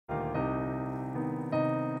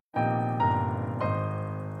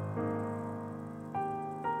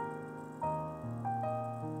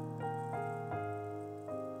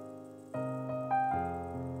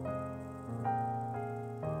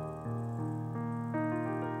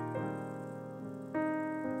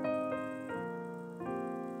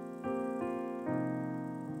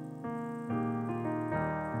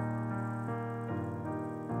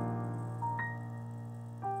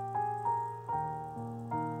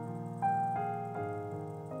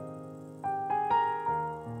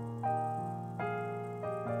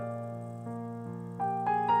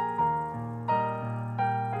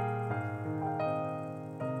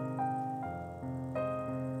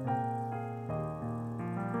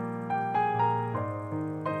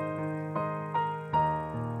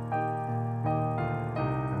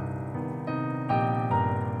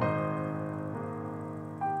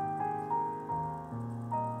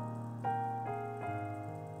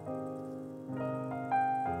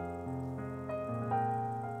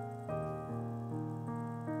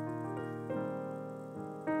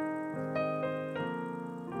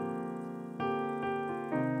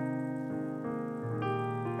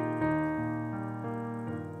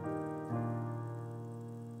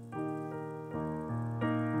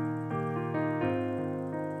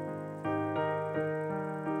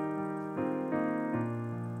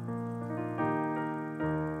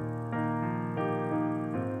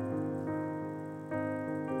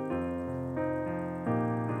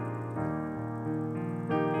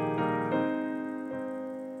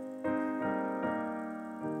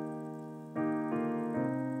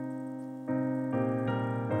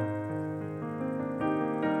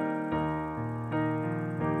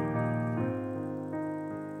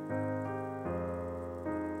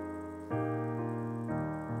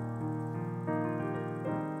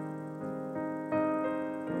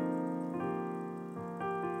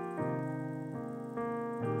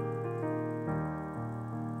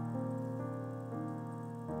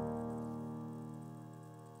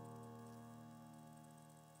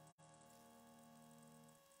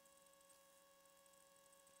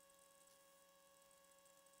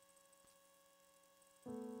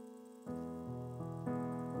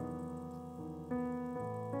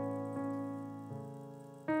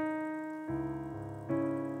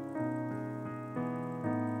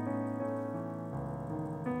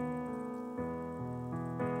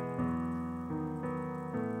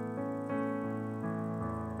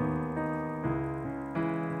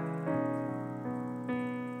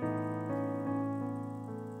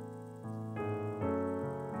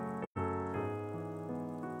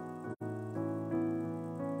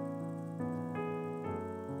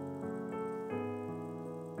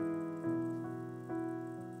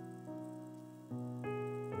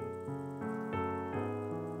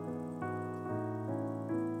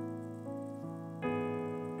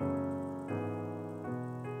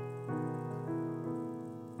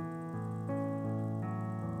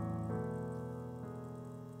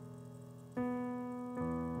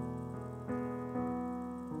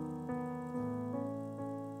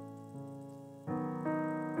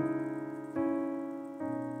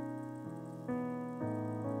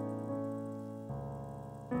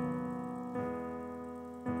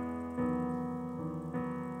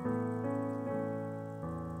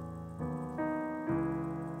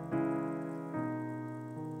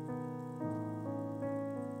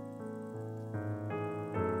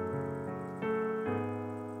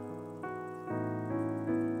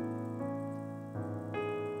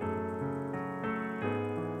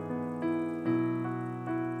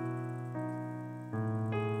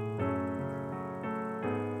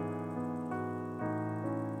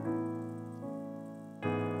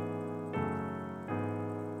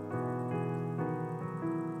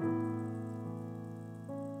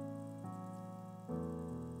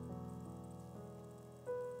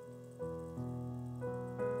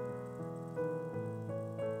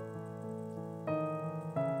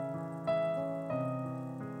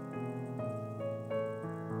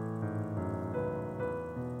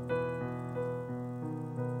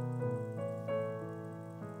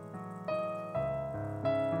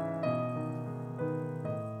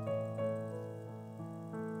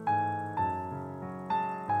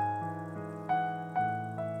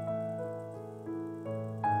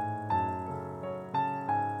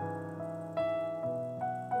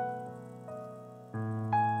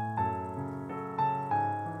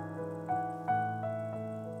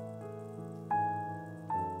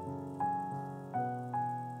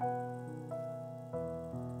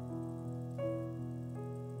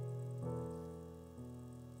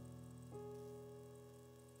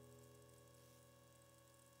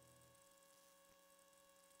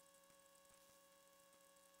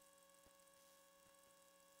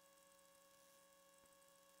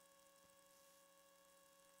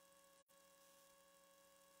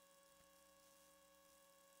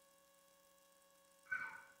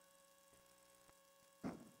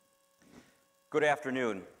Good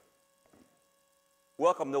afternoon.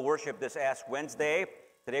 Welcome to worship this Ash Wednesday.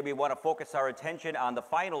 Today we want to focus our attention on the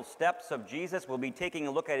final steps of Jesus. We'll be taking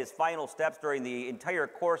a look at his final steps during the entire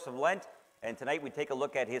course of Lent, and tonight we take a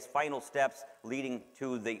look at his final steps leading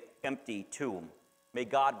to the empty tomb. May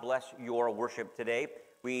God bless your worship today.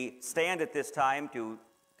 We stand at this time to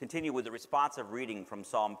continue with the responsive reading from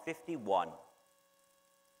Psalm 51.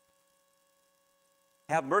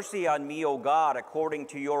 Have mercy on me, O God, according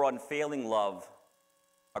to your unfailing love.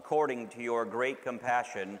 According to your great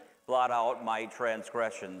compassion, blot out my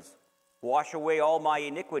transgressions. Wash away all my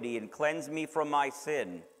iniquity and cleanse me from my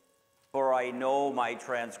sin. For I know my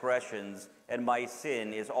transgressions, and my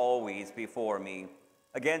sin is always before me.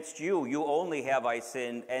 Against you only have I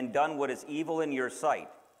sinned and done what is evil in your sight.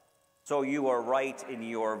 So you are right in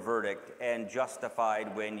your verdict and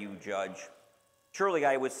justified when you judge. Surely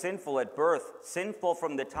I was sinful at birth, sinful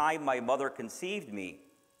from the time my mother conceived me.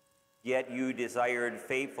 Yet you desired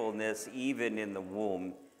faithfulness even in the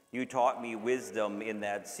womb. You taught me wisdom in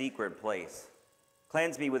that secret place.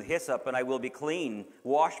 Cleanse me with hyssop, and I will be clean.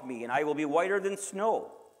 Wash me, and I will be whiter than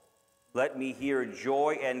snow. Let me hear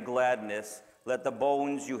joy and gladness. Let the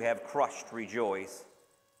bones you have crushed rejoice.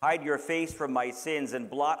 Hide your face from my sins and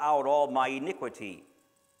blot out all my iniquity.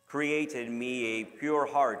 Create in me a pure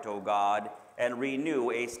heart, O God, and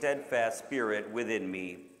renew a steadfast spirit within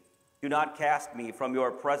me. Do not cast me from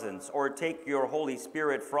your presence or take your Holy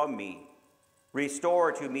Spirit from me.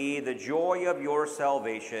 Restore to me the joy of your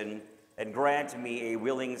salvation and grant me a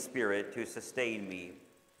willing spirit to sustain me.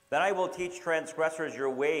 Then I will teach transgressors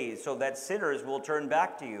your ways so that sinners will turn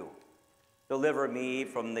back to you. Deliver me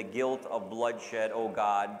from the guilt of bloodshed, O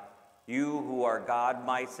God, you who are God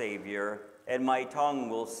my Savior, and my tongue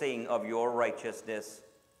will sing of your righteousness.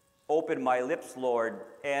 Open my lips, Lord,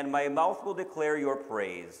 and my mouth will declare your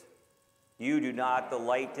praise. You do not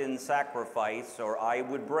delight in sacrifice, or I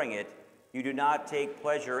would bring it. You do not take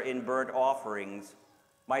pleasure in burnt offerings.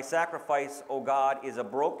 My sacrifice, O God, is a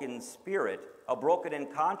broken spirit, a broken and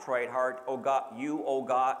contrite heart, O God, you, O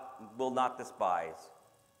God, will not despise.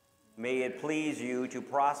 May it please you to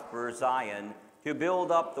prosper Zion, to build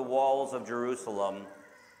up the walls of Jerusalem.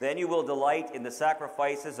 Then you will delight in the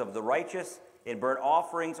sacrifices of the righteous, in burnt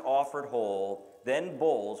offerings offered whole. Then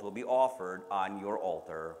bulls will be offered on your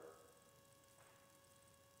altar.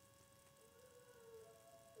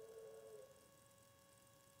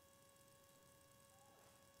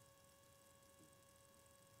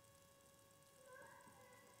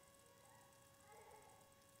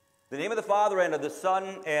 In the name of the Father, and of the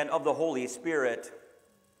Son, and of the Holy Spirit.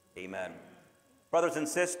 Amen. Brothers and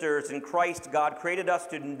sisters, in Christ, God created us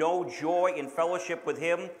to know joy in fellowship with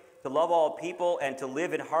him, to love all people, and to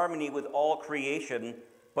live in harmony with all creation.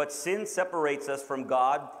 But sin separates us from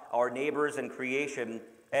God, our neighbors, and creation,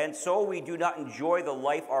 and so we do not enjoy the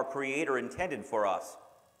life our Creator intended for us.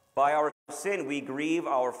 By our sin, we grieve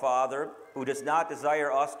our Father, who does not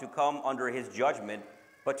desire us to come under his judgment,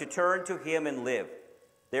 but to turn to him and live.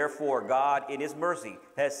 Therefore, God, in his mercy,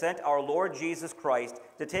 has sent our Lord Jesus Christ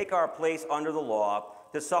to take our place under the law,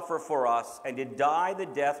 to suffer for us, and to die the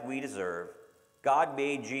death we deserve. God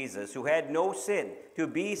made Jesus, who had no sin, to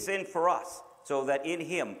be sin for us, so that in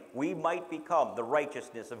him we might become the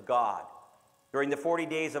righteousness of God. During the 40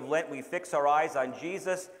 days of Lent, we fix our eyes on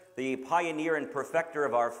Jesus, the pioneer and perfecter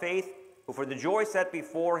of our faith, who for the joy set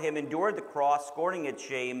before him endured the cross, scorning its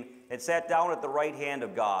shame, and sat down at the right hand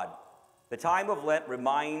of God. The time of Lent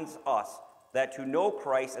reminds us that to know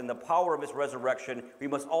Christ and the power of his resurrection, we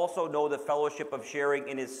must also know the fellowship of sharing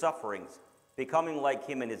in his sufferings, becoming like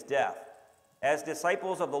him in his death. As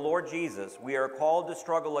disciples of the Lord Jesus, we are called to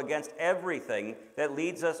struggle against everything that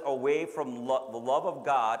leads us away from the love of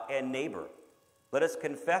God and neighbor. Let us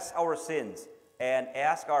confess our sins and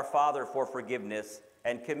ask our Father for forgiveness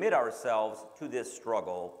and commit ourselves to this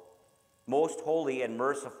struggle. Most holy and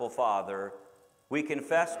merciful Father, we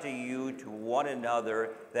confess to you, to one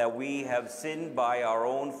another, that we have sinned by our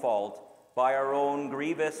own fault, by our own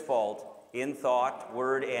grievous fault, in thought,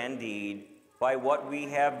 word, and deed, by what we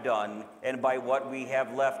have done and by what we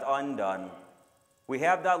have left undone. We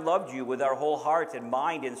have not loved you with our whole heart and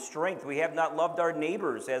mind and strength. We have not loved our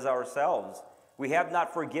neighbors as ourselves. We have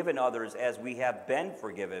not forgiven others as we have been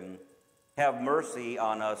forgiven. Have mercy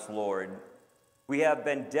on us, Lord. We have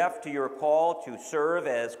been deaf to your call to serve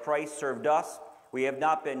as Christ served us. We have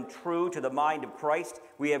not been true to the mind of Christ.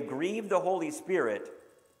 We have grieved the Holy Spirit.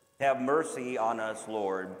 Have mercy on us,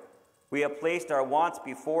 Lord. We have placed our wants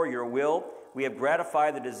before your will. We have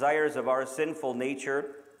gratified the desires of our sinful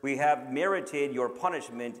nature. We have merited your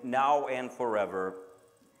punishment now and forever.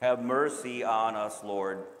 Have mercy on us,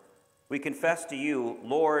 Lord. We confess to you,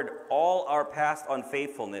 Lord, all our past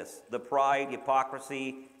unfaithfulness, the pride,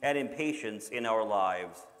 hypocrisy, and impatience in our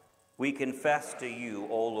lives. We confess to you,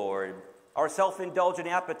 O Lord, our self-indulgent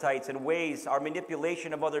appetites and ways, our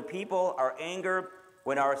manipulation of other people, our anger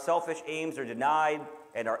when our selfish aims are denied,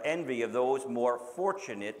 and our envy of those more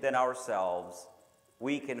fortunate than ourselves.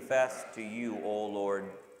 We confess to you, O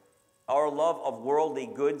Lord, our love of worldly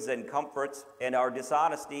goods and comforts, and our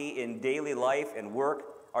dishonesty in daily life and work,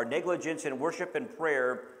 our negligence in worship and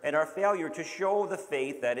prayer, and our failure to show the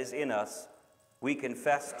faith that is in us. We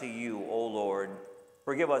confess to you, O Lord.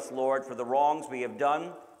 Forgive us, Lord, for the wrongs we have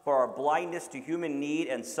done, for our blindness to human need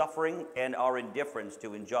and suffering, and our indifference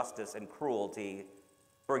to injustice and cruelty.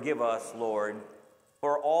 Forgive us, Lord,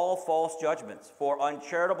 for all false judgments, for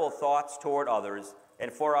uncharitable thoughts toward others, and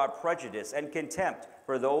for our prejudice and contempt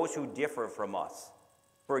for those who differ from us.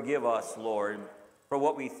 Forgive us, Lord, for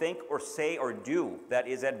what we think or say or do that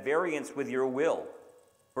is at variance with your will.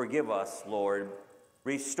 Forgive us, Lord.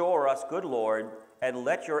 Restore us, good Lord, and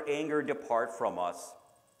let your anger depart from us.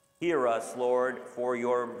 Hear us, Lord, for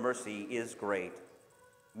your mercy is great.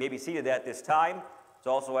 You may be seated at this time. It's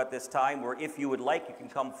also at this time where, if you would like, you can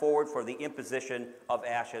come forward for the imposition of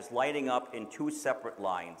ashes, lining up in two separate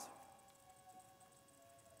lines.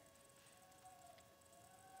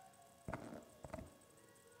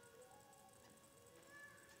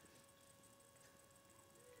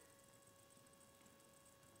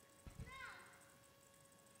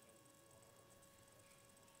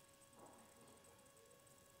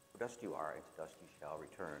 For dust you are, and to dust you shall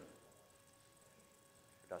return.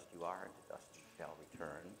 For dust you are, and to dust you shall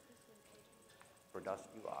return. For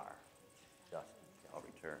dust you are, dust you shall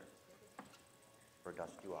return. For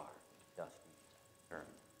dust you are, dust you shall return.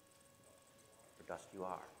 For dust you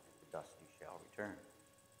are, and to dust you shall return.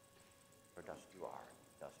 For dust you are, and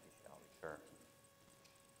to dust you shall return.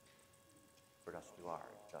 For dust you are,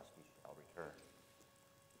 and to dust you shall return.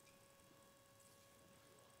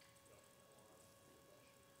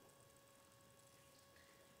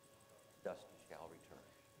 Dust you shall return.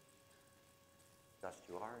 Dust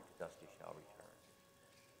you are, to dust you shall return.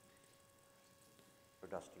 For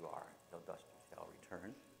dust you are, till dust you shall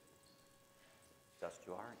return. Dust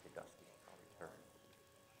you are, to dust you shall return.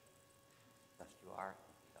 Dust you are,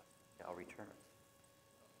 to dust you shall return.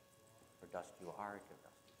 For dust you are, to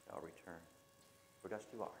dust you shall return. For dust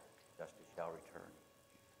you are, dust you shall return.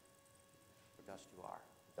 For dust you are,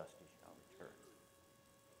 dust you shall return.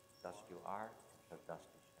 Dust you are, till dust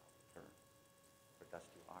you shall return. For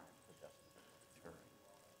dust you are, till dust you shall return.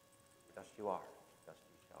 For dust you are, dust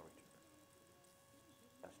you shall return.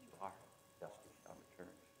 Dust you are, dust you shall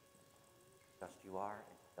return. Dust you are,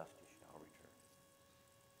 and dust you shall return.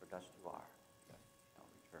 For dust you are, dust you shall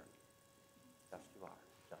return. Dust you are,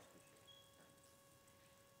 dust you shall return.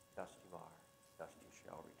 Dust you are, dust you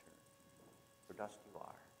shall return. For dust you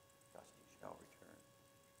are, dust you shall return.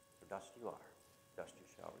 For dust you are, dust you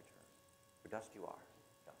shall return. For dust you are,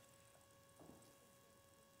 dust you shall.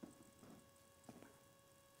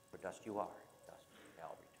 For dust you are, dust you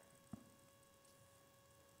shall return.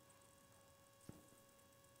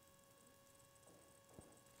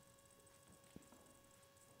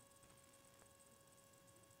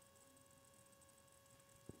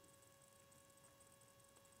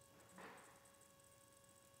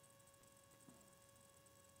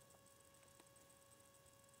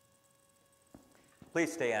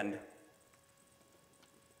 Please stand.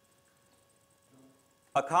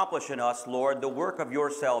 Accomplish in us, Lord, the work of your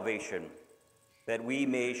salvation, that we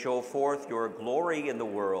may show forth your glory in the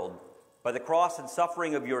world. By the cross and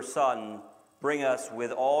suffering of your Son, bring us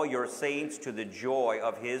with all your saints to the joy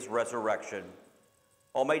of his resurrection.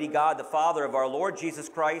 Almighty God, the Father of our Lord Jesus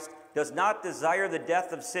Christ, does not desire the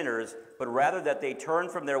death of sinners, but rather that they turn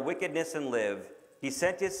from their wickedness and live. He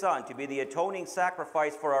sent his Son to be the atoning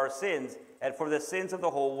sacrifice for our sins and for the sins of the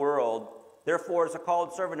whole world. Therefore, as a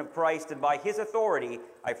called servant of Christ, and by his authority,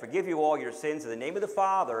 I forgive you all your sins in the name of the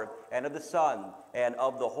Father, and of the Son, and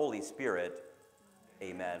of the Holy Spirit.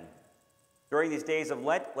 Amen. During these days of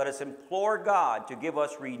Lent, let us implore God to give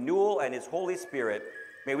us renewal and his Holy Spirit.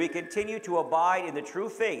 May we continue to abide in the true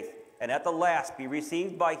faith, and at the last be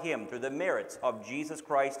received by him through the merits of Jesus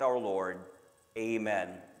Christ our Lord. Amen.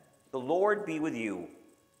 The Lord be with you.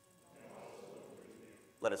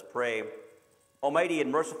 Let us pray. Almighty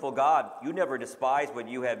and merciful God, you never despise what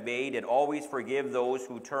you have made and always forgive those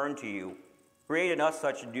who turn to you. Create in us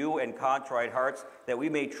such new and contrite hearts that we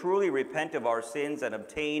may truly repent of our sins and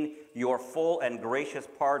obtain your full and gracious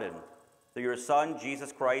pardon. Through your Son,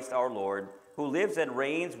 Jesus Christ our Lord, who lives and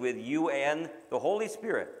reigns with you and the Holy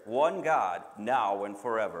Spirit, one God, now and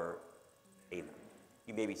forever. Amen.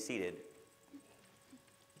 You may be seated.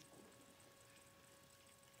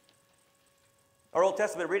 Our Old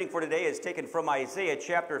Testament reading for today is taken from Isaiah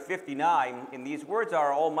chapter 59. In these words,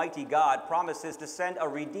 our Almighty God promises to send a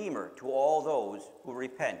Redeemer to all those who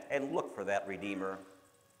repent and look for that Redeemer.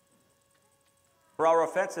 For our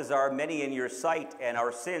offenses are many in your sight, and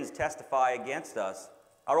our sins testify against us.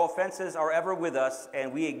 Our offenses are ever with us,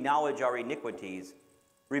 and we acknowledge our iniquities.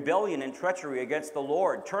 Rebellion and treachery against the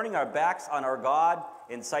Lord, turning our backs on our God,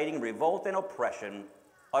 inciting revolt and oppression,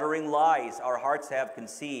 uttering lies our hearts have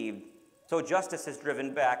conceived. So justice is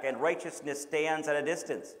driven back, and righteousness stands at a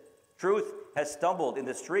distance. Truth has stumbled in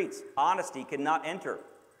the streets. Honesty cannot enter.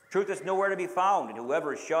 Truth is nowhere to be found, and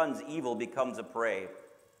whoever shuns evil becomes a prey.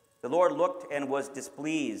 The Lord looked and was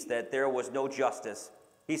displeased that there was no justice.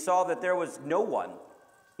 He saw that there was no one.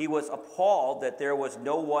 He was appalled that there was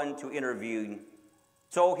no one to intervene.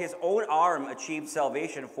 So his own arm achieved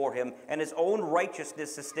salvation for him, and his own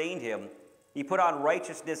righteousness sustained him. He put on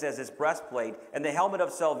righteousness as his breastplate, and the helmet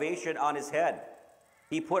of salvation on his head.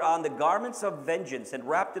 He put on the garments of vengeance and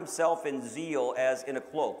wrapped himself in zeal as in a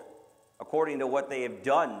cloak. According to what they have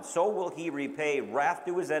done, so will he repay wrath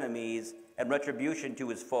to his enemies and retribution to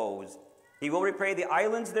his foes. He will repay the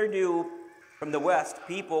islands their due. From the west,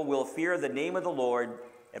 people will fear the name of the Lord,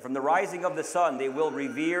 and from the rising of the sun they will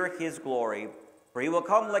revere his glory. For he will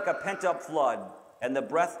come like a pent-up flood, and the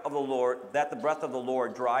breath of the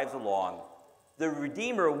Lord drives along. The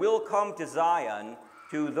Redeemer will come to Zion,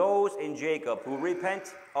 to those in Jacob who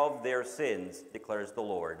repent of their sins, declares the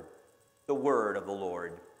Lord. The word of the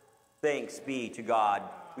Lord. Thanks be to God.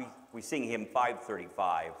 We sing hymn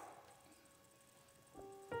 535.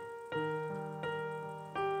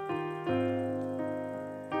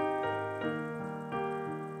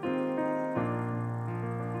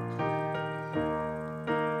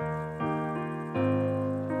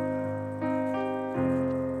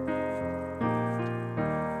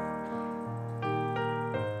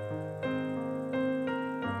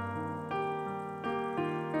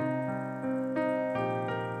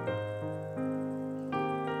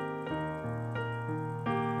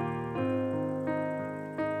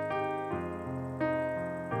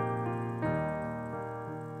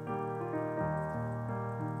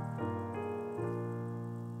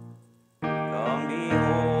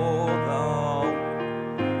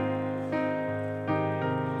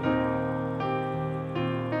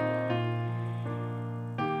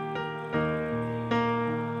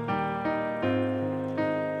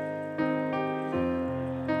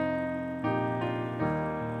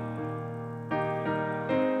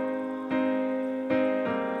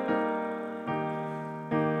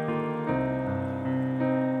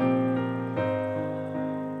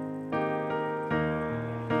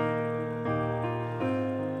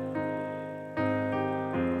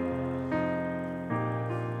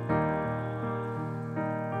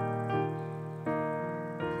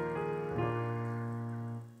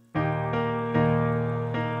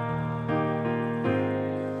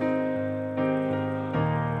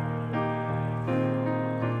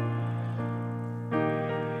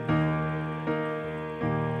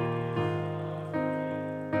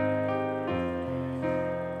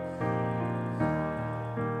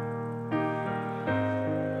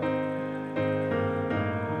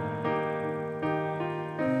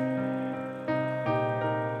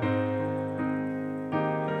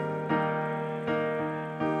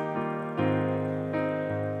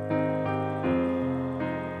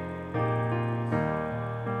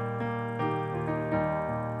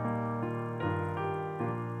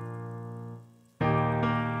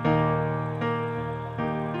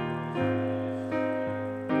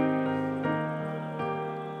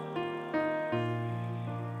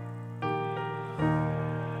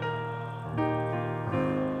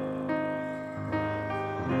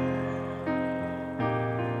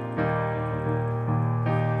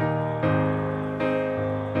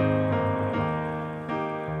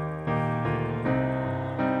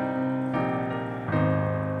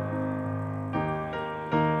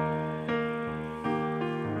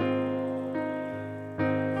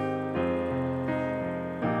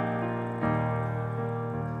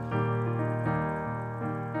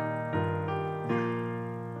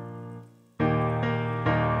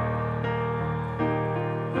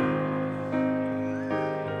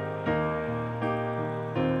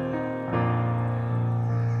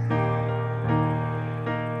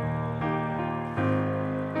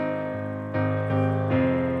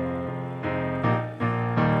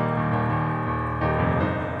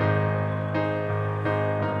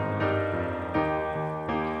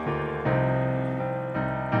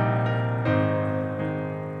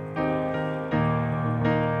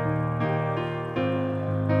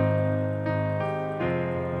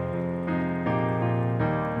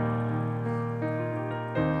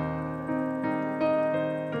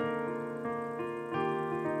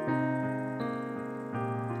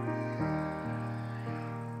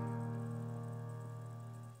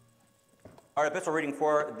 Our epistle reading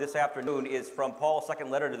for this afternoon is from Paul's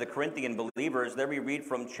second letter to the Corinthian believers. There we read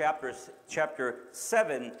from chapter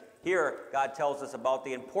 7. Here, God tells us about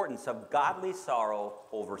the importance of godly sorrow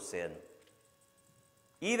over sin.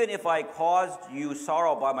 Even if I caused you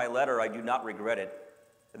sorrow by my letter, I do not regret it.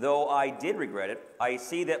 Though I did regret it, I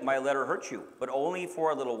see that my letter hurt you, but only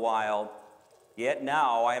for a little while. Yet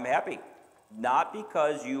now I am happy, not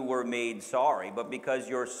because you were made sorry, but because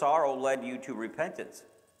your sorrow led you to repentance.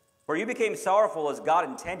 For you became sorrowful as God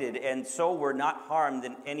intended, and so were not harmed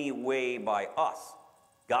in any way by us.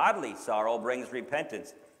 Godly sorrow brings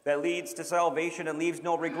repentance that leads to salvation and leaves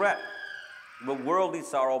no regret. But worldly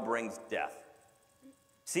sorrow brings death.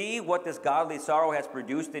 See what this godly sorrow has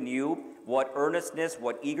produced in you, what earnestness,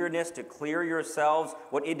 what eagerness to clear yourselves,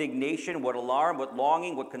 what indignation, what alarm, what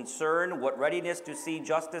longing, what concern, what readiness to see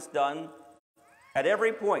justice done. At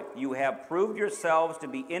every point you have proved yourselves to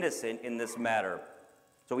be innocent in this matter.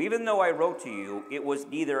 So even though I wrote to you, it was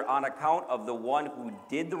neither on account of the one who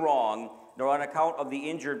did the wrong, nor on account of the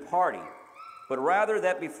injured party, but rather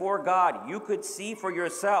that before God you could see for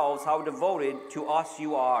yourselves how devoted to us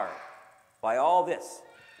you are. By all this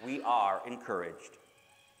we are encouraged.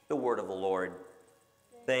 The word of the Lord.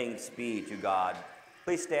 Thanks be to God.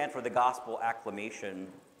 Please stand for the gospel acclamation.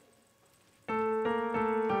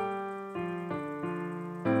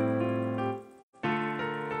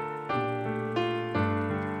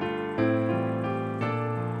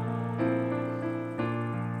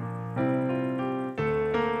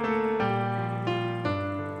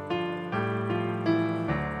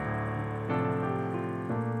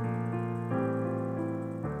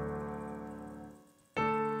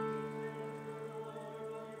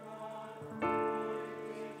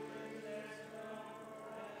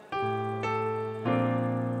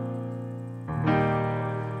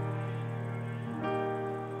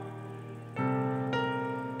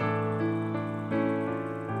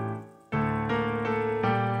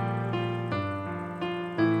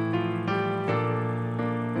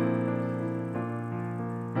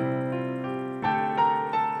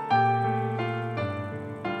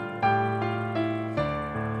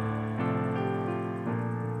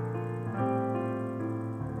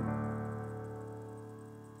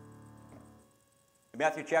 In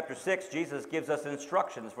Matthew chapter 6, Jesus gives us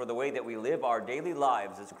instructions for the way that we live our daily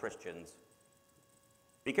lives as Christians.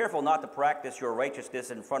 Be careful not to practice your righteousness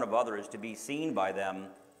in front of others to be seen by them.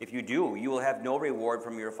 If you do, you will have no reward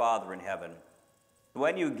from your Father in heaven.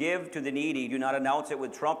 When you give to the needy, do not announce it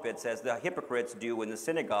with trumpets as the hypocrites do in the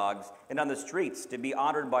synagogues and on the streets to be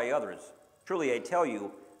honored by others. Truly, I tell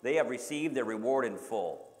you, they have received their reward in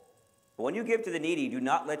full. But when you give to the needy, do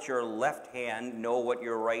not let your left hand know what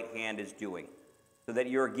your right hand is doing, so that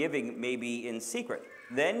your giving may be in secret.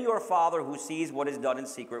 Then your Father who sees what is done in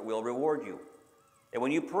secret will reward you. And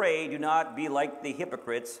when you pray, do not be like the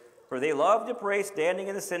hypocrites, for they love to pray standing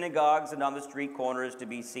in the synagogues and on the street corners to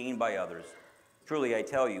be seen by others. Truly, I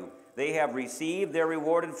tell you, they have received their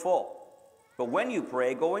reward in full. But when you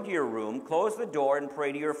pray, go into your room, close the door, and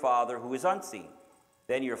pray to your Father who is unseen.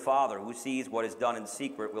 Then your Father who sees what is done in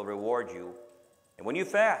secret will reward you. And when you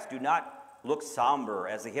fast, do not look somber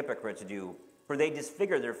as the hypocrites do, for they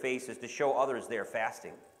disfigure their faces to show others they are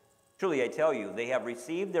fasting. Truly, I tell you, they have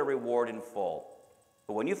received their reward in full.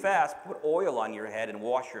 But when you fast, put oil on your head and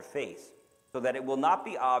wash your face, so that it will not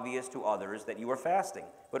be obvious to others that you are fasting,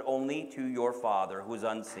 but only to your Father who is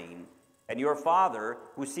unseen. And your Father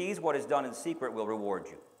who sees what is done in secret will reward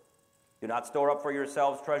you. Do not store up for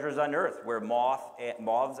yourselves treasures on earth, where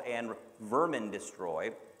moths and vermin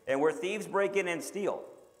destroy, and where thieves break in and steal.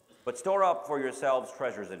 But store up for yourselves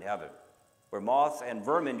treasures in heaven, where moths and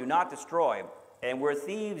vermin do not destroy, and where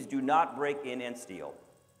thieves do not break in and steal.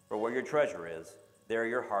 For where your treasure is, there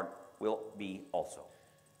your heart will be also.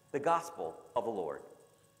 The Gospel of the Lord.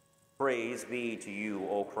 Praise be to you,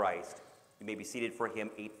 O Christ. You may be seated for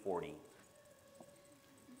hymn 840.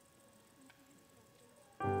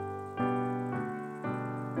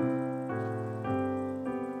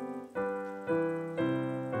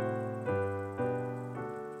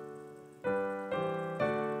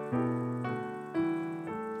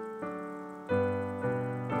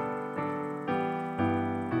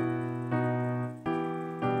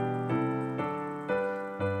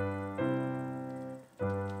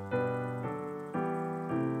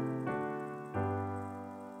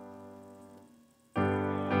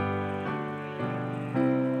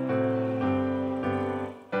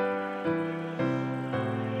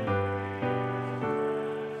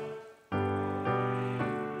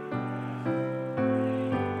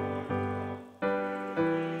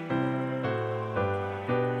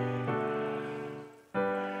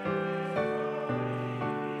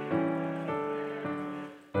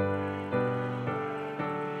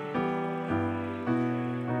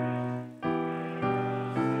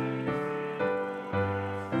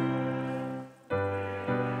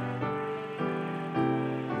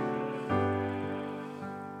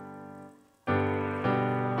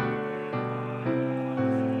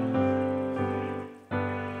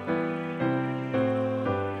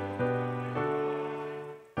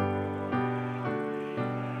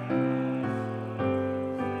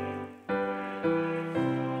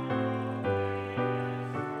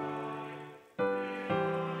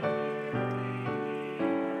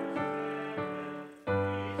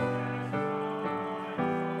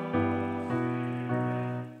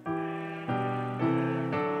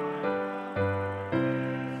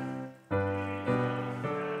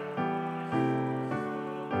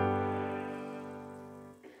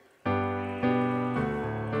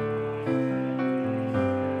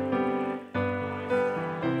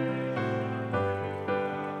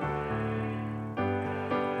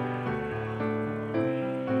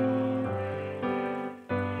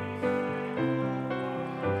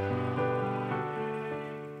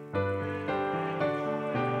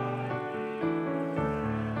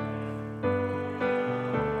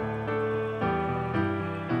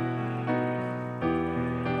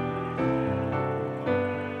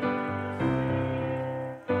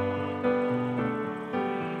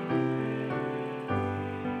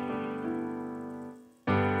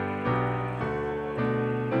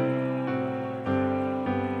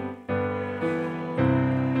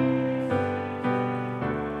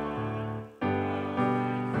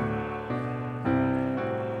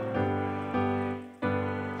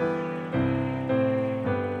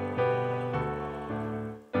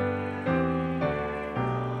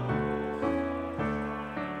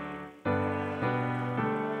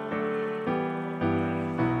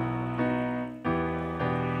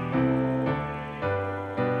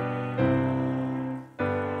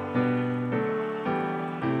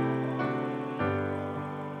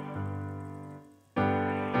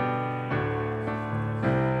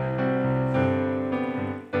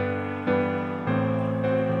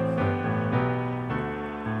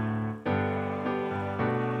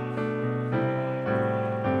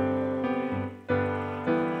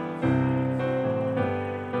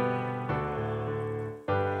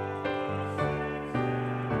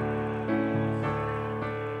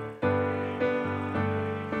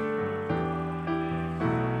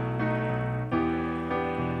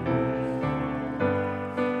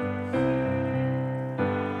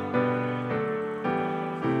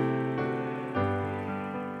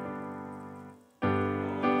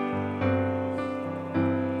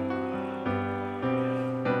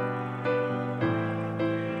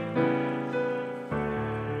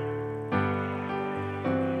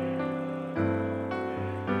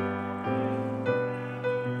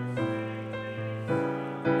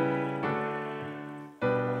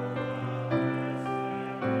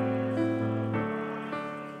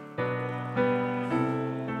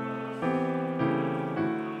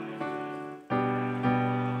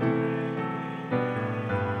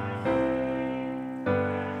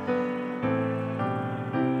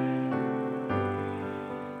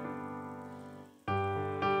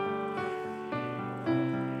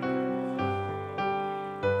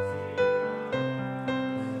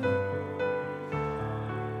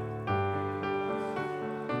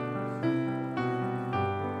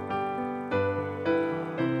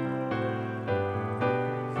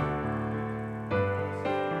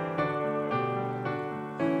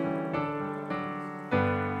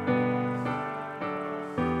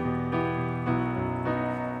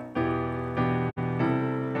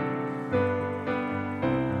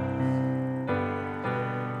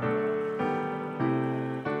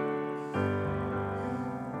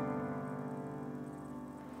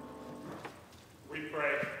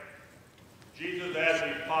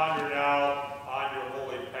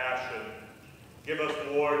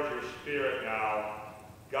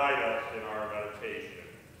 temptation.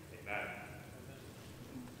 Amen.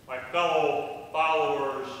 My fellow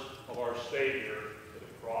followers of our Savior to the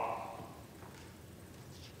cross.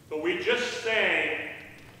 So we just sang,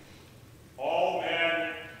 all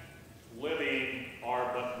men living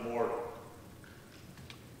are but mortal.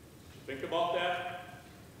 Think about that?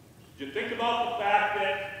 Did you think about the fact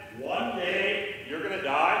that one day you're going to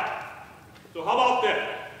die? So how about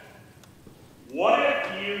this? What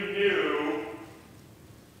if you knew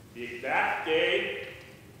the exact day,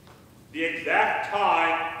 the exact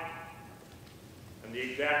time, and the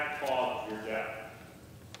exact cause of your death?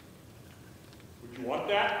 Would you want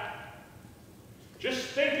that? Just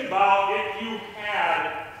think about if you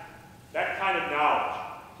had that kind of knowledge.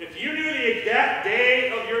 If you knew the exact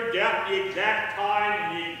day of your death, the exact time,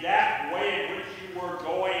 and the exact way in which you were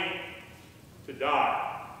going to die.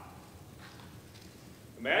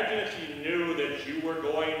 Imagine if you knew that you were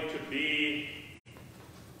going to be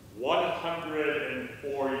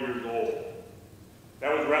 104 years old.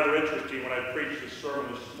 That was rather interesting when I preached this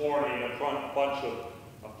sermon this morning in front of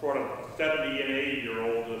 70 and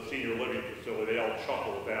 80-years-olds at a senior living facility. They all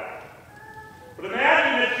chuckled at that. But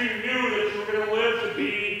imagine if you knew that you were going to live to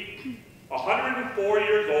be 104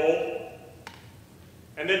 years old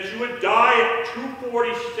and that you would die at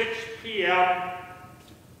 2:46 p.m.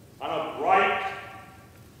 on a bright,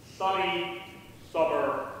 sunny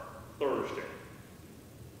summer Thursday.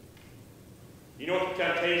 You know what the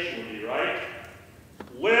temptation would be, right?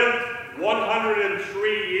 Live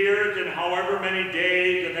 103 years and however many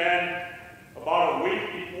days, and then about a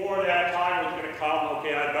week before that time was going to come,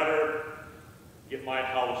 okay, I better get my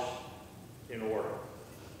house in order.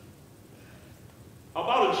 How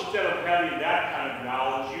about instead of having that kind of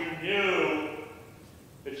knowledge, you knew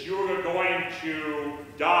that you were going to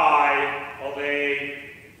die of a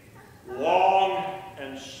long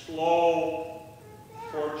and slow,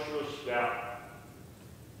 torturous death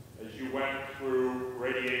as you went through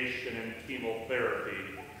radiation and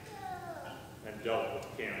chemotherapy and dealt with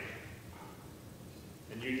cancer.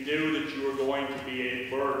 And you knew that you were going to be a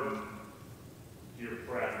burden to your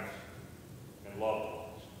friends and loved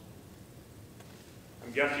ones.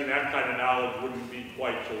 I'm guessing that kind of knowledge wouldn't be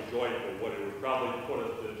quite so joyful, would it? It would probably put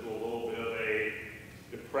us into a little bit of a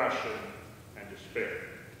depression and despair.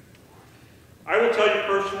 I will tell you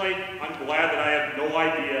personally, I'm glad that I have no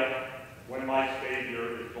idea when my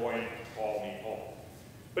Savior is going to call me home.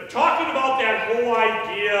 But talking about that whole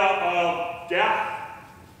idea of death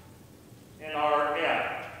and our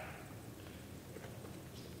end,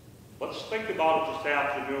 let's think about it this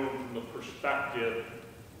afternoon from the perspective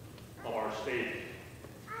of our Savior.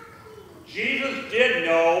 Jesus did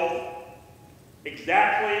know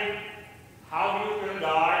exactly how he was going to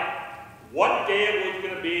die, what day it was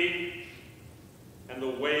going to be, and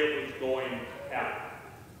the way it was going to happen.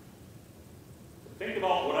 Think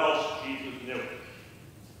about what else Jesus knew.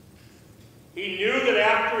 He knew that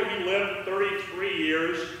after he lived 33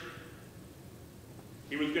 years,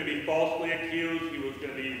 he was going to be falsely accused, he was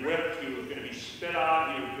going to be whipped, he was going to be spit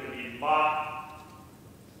on, he was going to be mocked.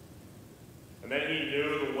 And then he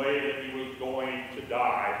knew the way that he was going to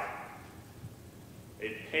die,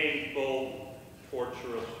 a painful,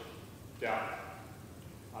 torturous death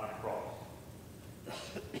on a cross.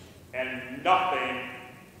 And nothing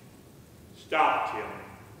stopped him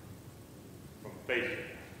from facing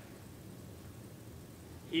it.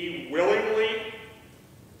 He willingly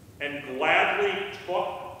and gladly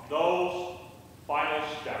took those final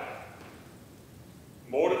steps,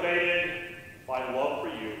 motivated by love for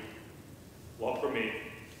you, love for me,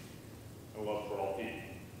 and love for all people.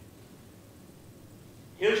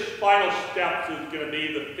 His final steps is going to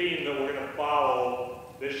be the theme that we're going to follow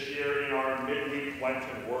this year in our midweek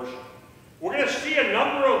Lenten worship. We're going to see a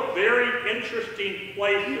number of very interesting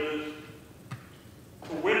places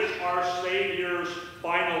to which our Savior's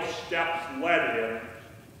final steps led him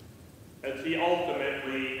as he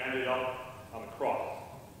ultimately ended up on the cross.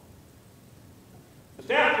 This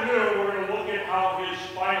afternoon, we're going to look at how his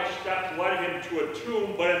final steps led him to a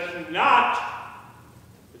tomb, but it's not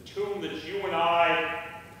the tomb that you and I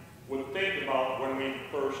would think about when we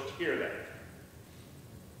first hear that.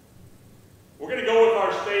 We're going to go with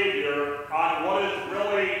our Savior on what is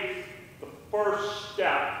really the first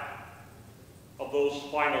step of those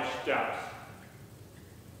final steps.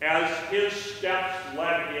 As his steps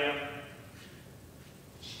led him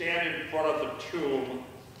to stand in front of the tomb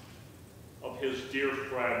of his dear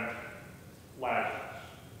friend Lazarus.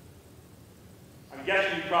 I'm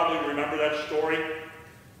guessing you probably remember that story.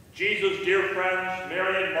 Jesus' dear friends,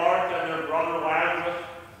 Mary and Martha and their brother Lazarus.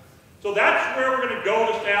 So that's where we're going to go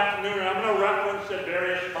this afternoon, and I'm going to reference at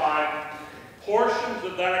various times portions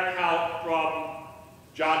of that account from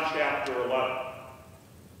John chapter 11.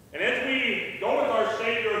 And as we go with our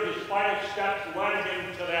Savior as his final steps led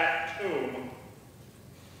him to that tomb,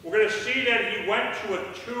 we're going to see that he went to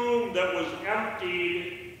a tomb that was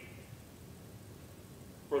emptied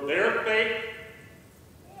for their faith,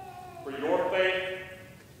 for your faith,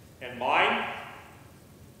 and mine.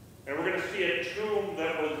 And we're going to see a tomb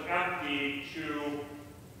that was empty to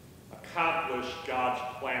accomplish God's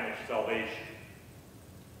plan of salvation.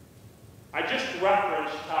 I just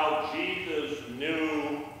referenced how Jesus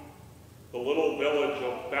knew the little village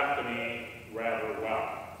of Bethany rather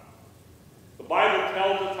well. The Bible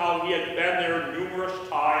tells us how he had been there numerous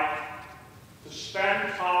times to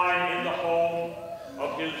spend time in the home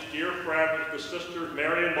of his dear friends, the sisters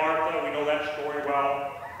Mary and Martha, we know that story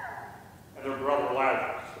well, and their brother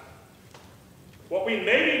Lazarus. What we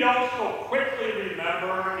maybe don't so quickly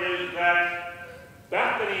remember is that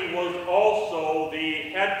Bethany was also the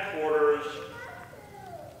headquarters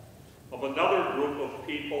of another group of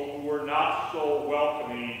people who were not so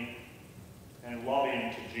welcoming and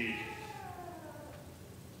loving to Jesus.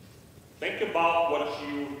 Think about what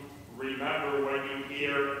you remember when you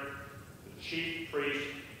hear the chief priests,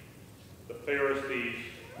 the Pharisees,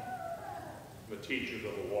 the teachers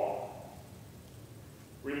of the law.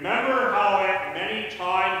 Remember how at many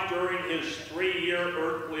times during his 3-year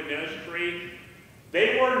earthly ministry,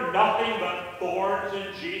 they were nothing but thorns in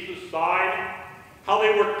Jesus' side? How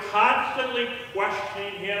they were constantly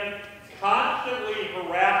questioning him, constantly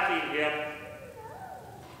harassing him,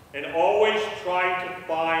 and always trying to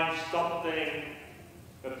find something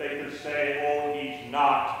that they could say, oh, he's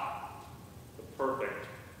not the perfect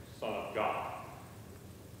Son of God.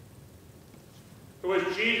 So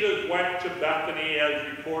as Jesus went to Bethany,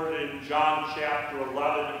 as recorded in John chapter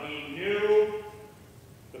 11, he knew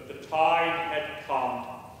that the time had come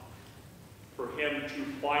for him to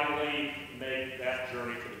finally make that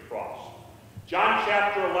journey to the cross. John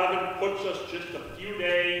chapter 11 puts us just a few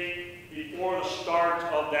days before the start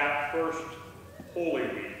of that first Holy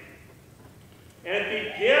Week. And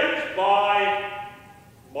it begins by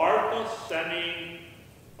Martha sending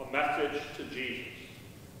a message to Jesus.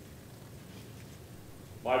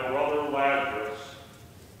 My brother Lazarus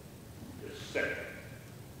is sick.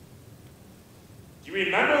 Do you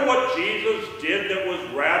remember what Jesus did that was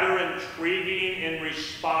rather intriguing in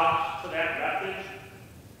response to that message?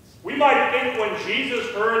 We might think when Jesus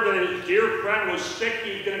heard that his dear friend was sick,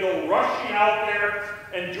 he was going to go rushing out there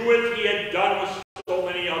and do as he had done with so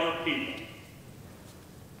many other people.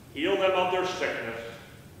 Heal them of their sickness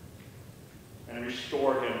and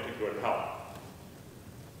restore him to good health.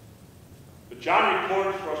 But John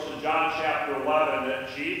records for us in John chapter 11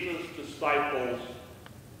 that Jesus' disciples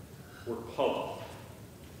were puzzled.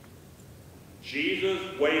 Jesus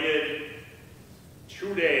waited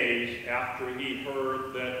 2 days after he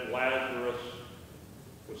heard that Lazarus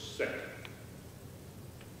was sick.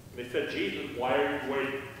 And they said, Jesus, why are you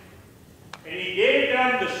waiting? And he gave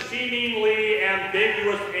them the seemingly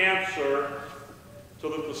ambiguous answer so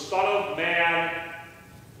that the Son of Man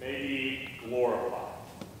may be glorified.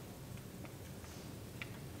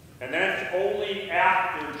 And then it's only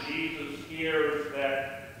after Jesus hears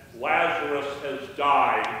that Lazarus has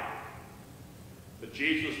died that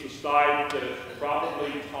Jesus decides that it's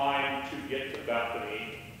probably time to get to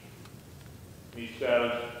Bethany. He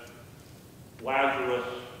says, Lazarus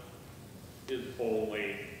is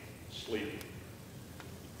only sleeping.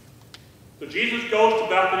 So Jesus goes to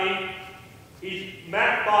Bethany. He's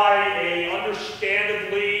met by a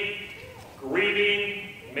understandably grieving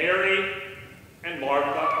Mary and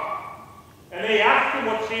Martha. And they ask him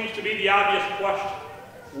what seems to be the obvious question.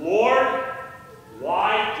 Lord,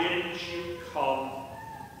 why didn't you come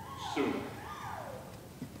sooner?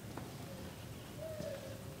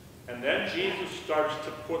 And then Jesus starts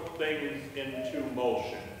to put things into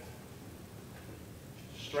motion.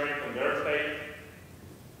 Strengthen their faith,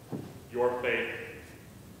 your faith,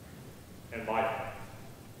 and my faith.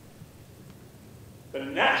 The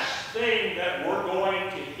next thing that we're going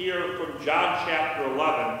to hear from John chapter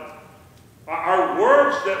 11 are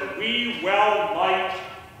words that we well might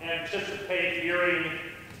anticipate hearing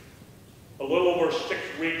a little over 6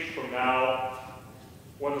 weeks from now,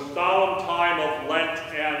 when the solemn time of Lent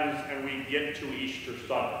ends and we get to Easter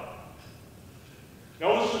Sunday.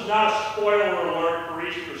 Now, this is not a spoiler alert for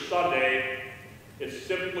Easter Sunday. It's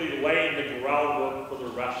simply laying the groundwork for the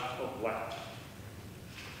rest of Lent.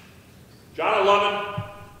 John 11,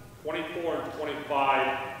 24 and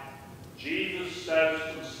 25, Jesus says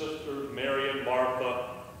to the sisters Mary and Martha,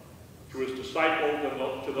 to his disciples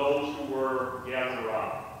and to those who were gathered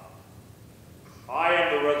around, I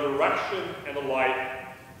am the resurrection and the life.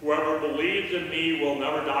 Whoever believes in me will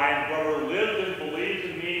never die, and whoever lives and believes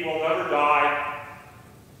in me will never die.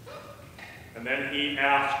 And then he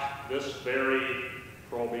asked this very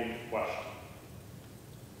probing question.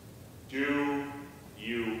 Do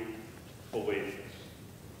you believe this?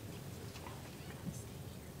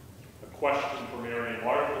 A question for Mary and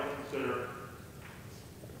Martha to consider,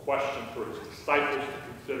 a question for his disciples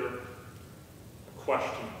to consider, a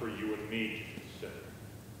question for you and me to consider.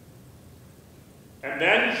 And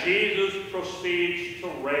then Jesus proceeds to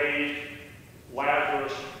raise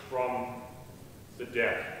Lazarus from the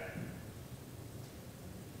dead.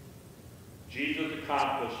 Jesus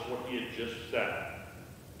accomplished what he had just said.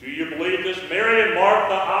 Do you believe this? Mary and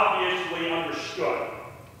Martha obviously understood.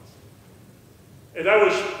 As I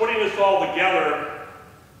was putting this all together,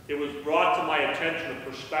 it was brought to my attention a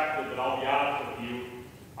perspective that, I'll be honest with you,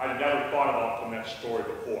 I'd never thought about from that story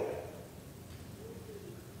before.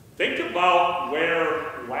 Think about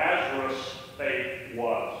where Lazarus' faith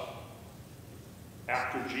was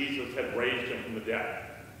after Jesus had raised him from the dead.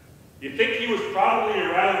 You think he was probably a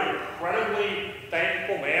rather incredibly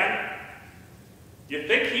thankful man? You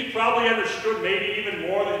think he probably understood maybe even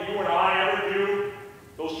more than you and I ever do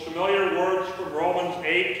those familiar words from Romans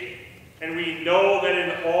 8? And we know that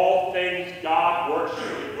in all things God works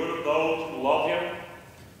for the good of those who love him.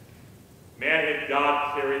 Man, had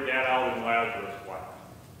God carried that out in Lazarus' life.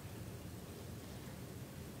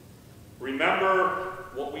 Remember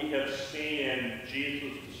what we have seen in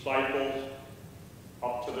Jesus' disciples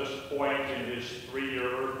up to this point in his 3-year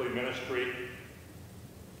earthly ministry.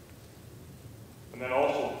 And then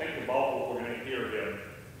also think about what we're going to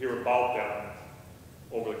hear about them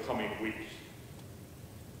over the coming weeks.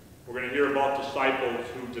 We're going to hear about disciples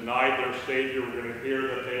who denied their Savior. We're going to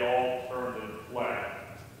hear that they all turned and fled.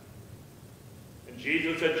 And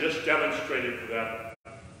Jesus had just demonstrated for them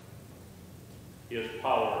his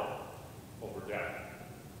power over death.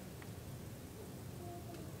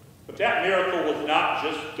 But that miracle was not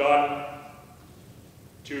just done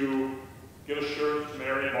to give assurance to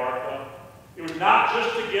Mary and Martha. It was not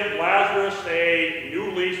just to give Lazarus a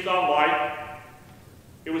new lease on life.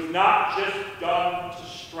 It was not just done to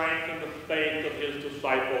strengthen the faith of his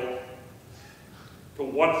disciples, to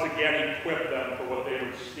once again equip them for what they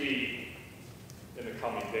would see in the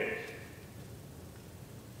coming days.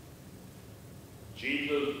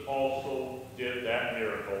 Jesus also did that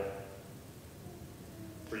miracle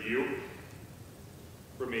for you,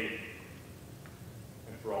 for me,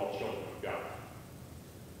 and for all children of God.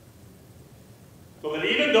 So that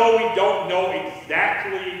even though we don't know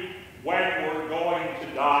exactly when we're going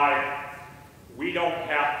to die, we don't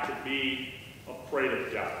have to be afraid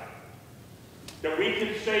of death. That we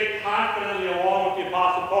can say confidently along with the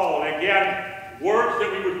Apostle Paul, and again, words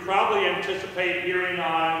that we would probably anticipate hearing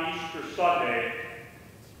on Easter Sunday.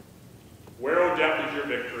 Where, O death, is your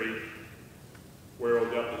victory? Where, O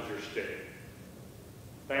death, is your sting?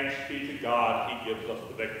 Thanks be to God, he gives us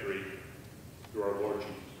the victory through our Lord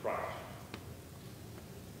Jesus Christ.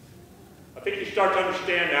 I think you start to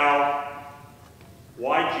understand now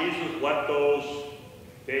why Jesus let those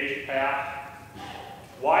days pass,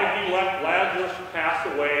 why he let Lazarus pass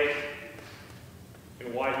away,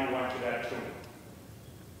 and why he went to that tomb.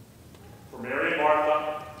 For Mary and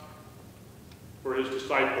Martha, for his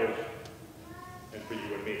disciples, and for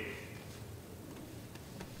you and me.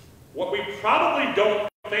 What we probably don't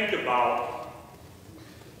think about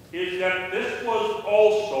is that this was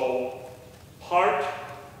also part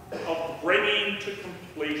of bringing to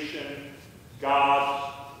completion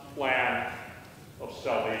God's plan of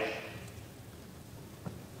salvation.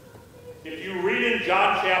 If you read in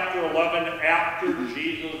John chapter 11, after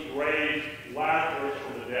Jesus raised Lazarus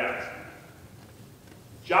from the dead,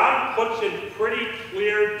 John puts in pretty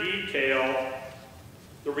clear detail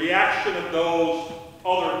the reaction of those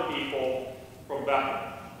other people from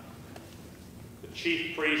Bethany. The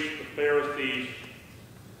chief priests, the Pharisees,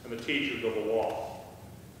 and the teachers of the law.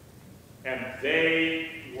 And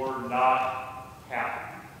they were not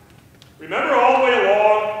happy. Remember all the way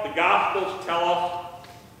along, the Gospels tell us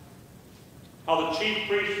how the chief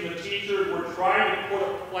priests and the teachers were trying to put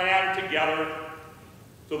a plan together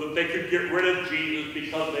so that they could get rid of Jesus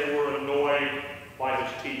because they were annoyed by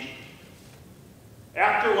his teaching.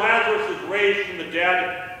 After Lazarus is raised from the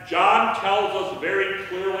dead, John tells us very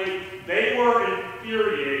clearly they were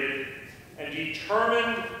infuriated and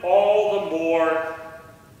determined all the more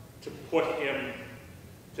to put him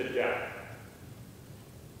to death.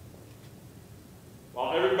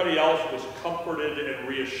 While everybody else was comforted and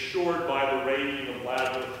reassured by the raising of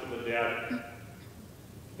Lazarus from the dead,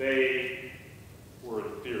 they were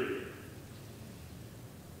infuriated.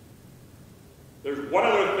 There's one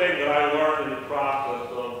other thing that I learned in the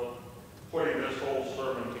process of putting this whole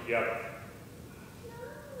sermon together.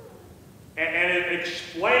 And it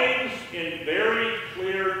explains in very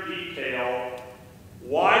clear detail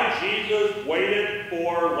why Jesus waited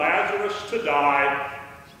for Lazarus to die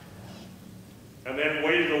and then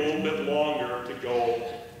waited a little bit longer to go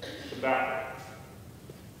to Bethany.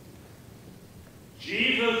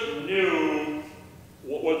 Jesus knew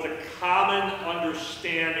what was a common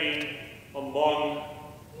understanding among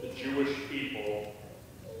the Jewish people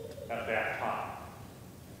at that time.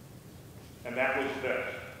 And that was this.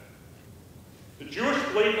 The Jewish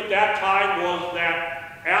belief at that time was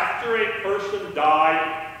that after a person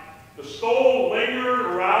died, the soul lingered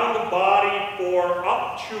around the body for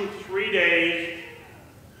up to 3 days,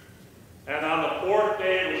 and on the fourth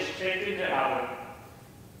day it was taken to heaven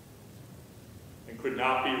and could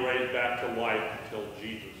not be raised back to life until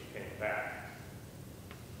Jesus came back.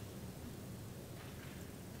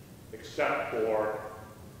 Except for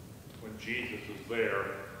when Jesus is there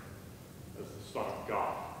as the Son of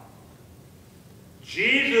God.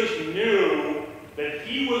 Jesus knew that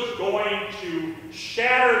he was going to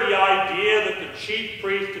shatter the idea that the chief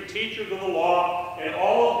priests, the teachers of the law, and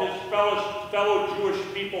all of his fellow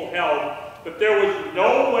Jewish people held, that there was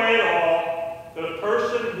no way at all that a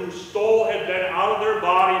person whose soul had been out of their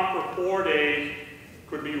body for 4 days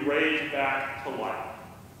could be raised back to life.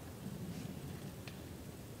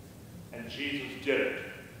 And Jesus did it.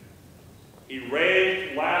 He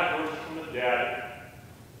raised Lazarus from the dead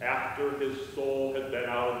after his soul had been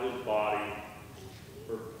out of his body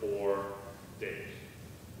for 4 days.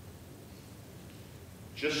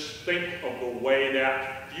 Just think of the way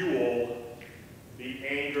that fueled the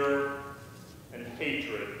anger and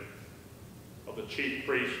hatred of the chief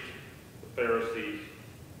priests, the Pharisees,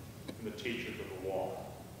 and the teachers of the law.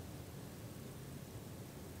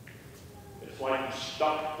 It's like he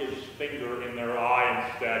stuck his finger in their eye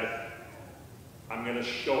and said, I'm going to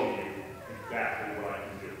show you exactly what I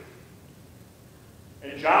can do.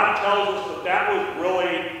 And John tells us that that was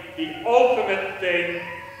really the ultimate thing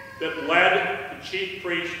that led the chief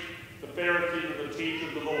priests, the Pharisees, and the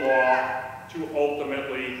teachers of the law to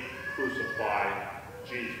ultimately crucify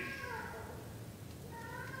Jesus.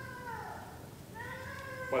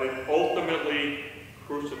 But it ultimately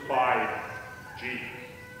crucified Jesus.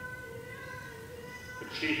 The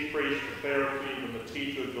chief priests, the Pharisees, and the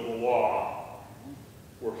teachers of the law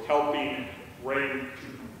were helping bring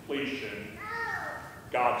to completion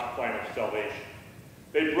God's plan of salvation.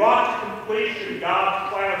 They brought to completion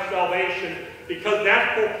God's plan of salvation because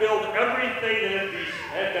that fulfilled everything that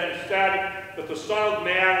had been said, that the Son of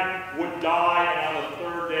Man would die and on the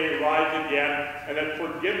third day rise again, and that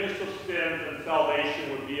forgiveness of sins and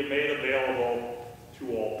salvation would be made available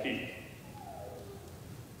to all people.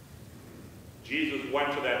 Jesus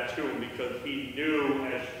went to that tomb because he knew,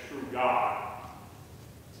 as true God,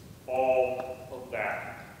 all of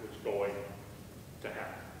that was going to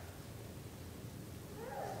happen.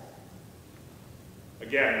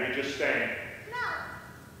 Again, we just sang,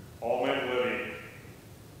 all men living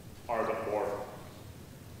are the mortal.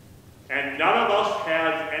 And none of us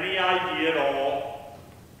has any idea at all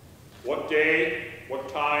what day, what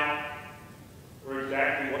time, or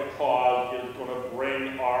exactly what cause is going to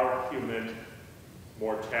bring our human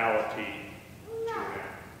mortality to an end.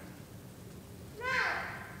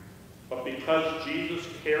 But because Jesus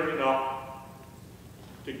cared enough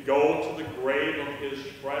to go to the grave of his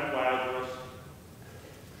friend Lazarus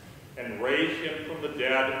and raise him from the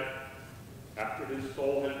dead after his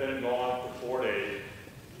soul had been gone for 4 days,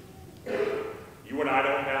 you and I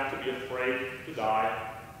don't have to be afraid to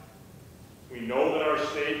die. We know that our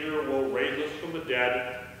Savior will raise us from the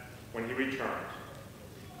dead when he returns.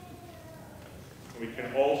 And we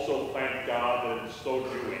can also thank God that in so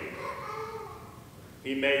doing,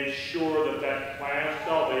 he made sure that that plan of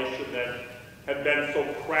salvation that had been so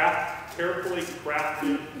carefully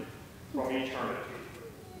crafted from eternity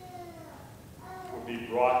would be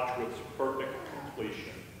brought to its perfect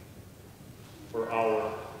completion for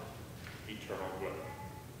our eternal good.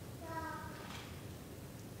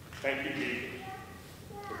 Thank you, Jesus,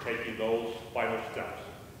 for taking those final steps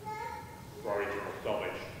for our eternal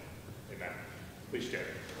salvation. Amen. Please stand.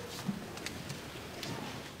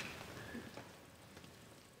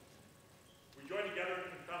 We join together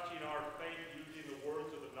in confessing our faith using the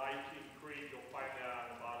words of the Nicene Creed. You'll find that on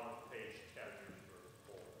the bottom of page 10 of your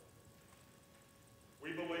book.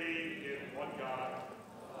 We believe in one God,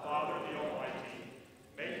 Father the Almighty,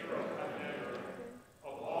 maker of heaven and earth,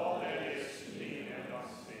 of all that is seen and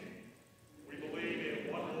unseen. We believe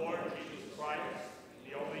in one Lord Jesus Christ,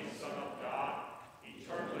 the only Son of God,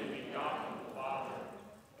 eternally begotten of the Father,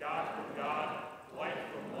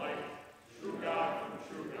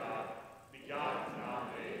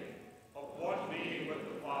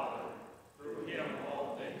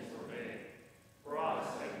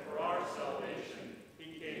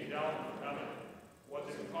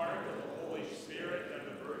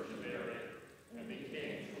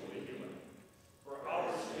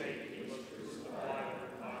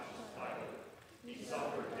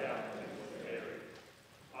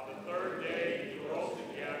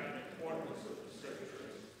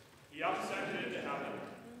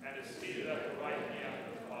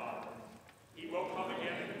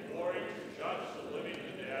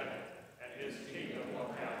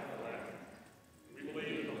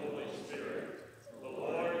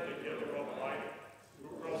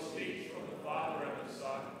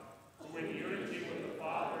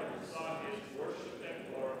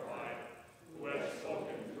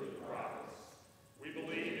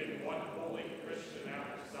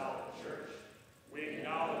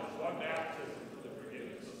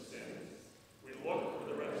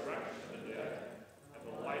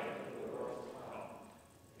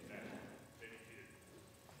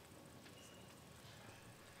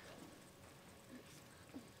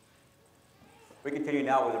 We continue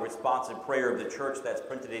now with the responsive prayer of the church that's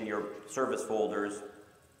printed in your service folders.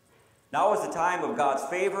 Now is the time of God's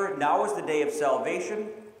favor. Now is the day of salvation.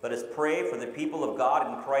 Let us pray for the people of God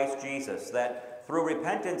in Christ Jesus, that through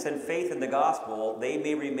repentance and faith in the gospel, they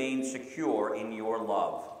may remain secure in your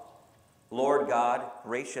love. Lord God,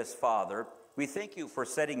 gracious Father, we thank you for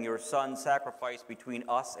setting your Son's sacrifice between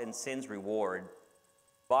us and sin's reward.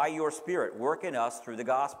 By your Spirit, work in us through the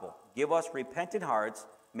gospel. Give us repentant hearts,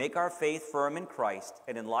 make our faith firm in Christ,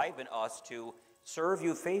 and enliven us to serve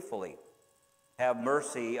you faithfully. Have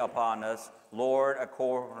mercy upon us, Lord,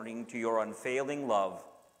 according to your unfailing love.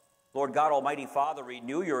 Lord God, Almighty Father,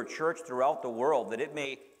 renew your church throughout the world, that it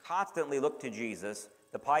may constantly look to Jesus,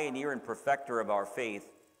 the pioneer and perfecter of our faith.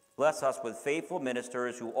 Bless us with faithful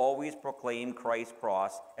ministers who always proclaim Christ's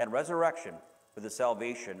cross and resurrection for the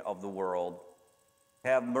salvation of the world.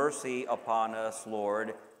 Have mercy upon us,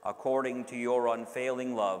 Lord, according to your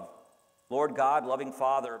unfailing love. Lord God, loving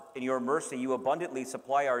Father, in your mercy you abundantly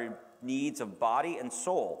supply our needs of body and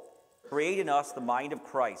soul. Create in us the mind of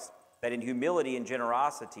Christ, that in humility and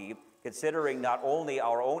generosity, considering not only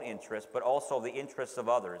our own interests, but also the interests of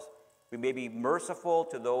others, we may be merciful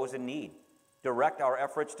to those in need. Direct our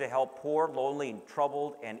efforts to help poor, lonely,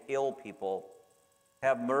 troubled, and ill people.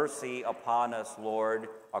 Have mercy upon us, Lord,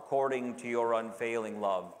 according to your unfailing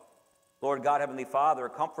love. Lord God, Heavenly Father,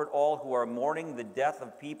 comfort all who are mourning the death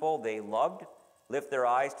of people they loved. Lift their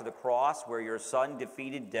eyes to the cross where your Son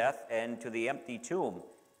defeated death, and to the empty tomb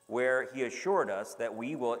where he assured us that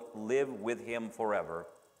we will live with him forever.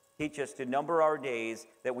 Teach us to number our days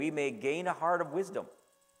that we may gain a heart of wisdom.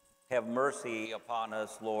 Have mercy upon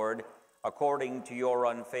us, Lord, according to your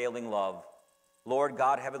unfailing love. Lord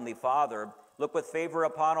God, Heavenly Father, look with favor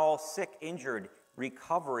upon all sick, injured,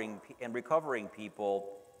 recovering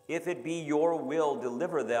people. If it be your will,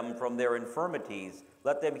 deliver them from their infirmities.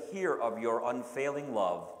 Let them hear of your unfailing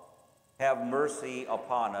love. Have mercy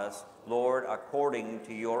upon us, Lord, according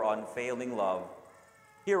to your unfailing love.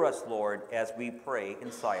 Hear us, Lord, as we pray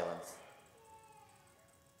in silence.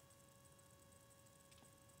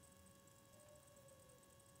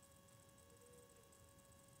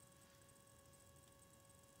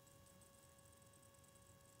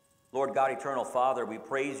 Lord God, eternal Father, we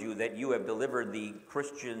praise you that you have delivered the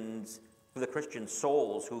Christian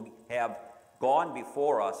souls who have gone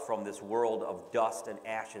before us from this world of dust and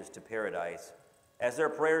ashes to paradise. As their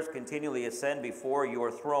prayers continually ascend before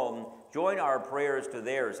your throne, join our prayers to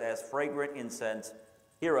theirs as fragrant incense.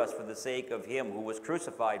 Hear us for the sake of him who was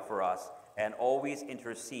crucified for us and always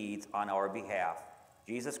intercedes on our behalf,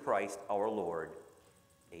 Jesus Christ our Lord.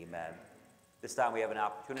 Amen. This time we have an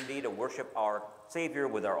opportunity to worship our Savior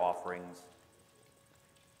with our offerings.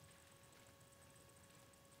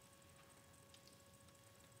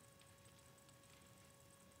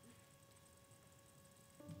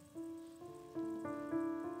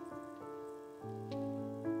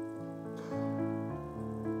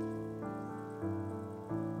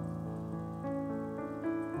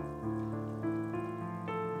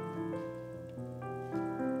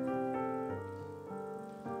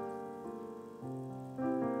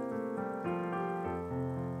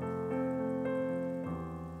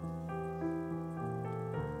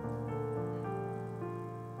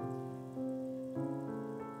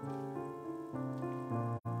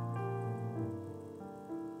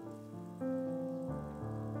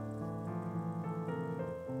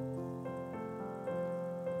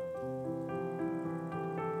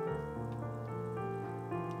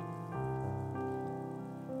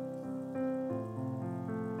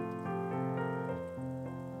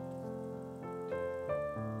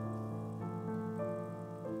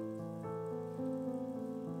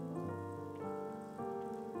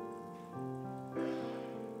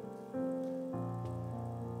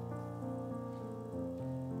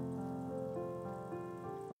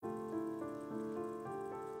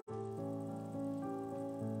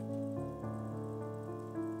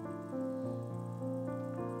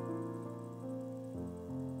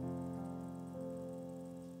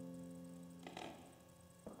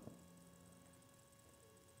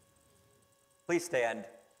 Please stand.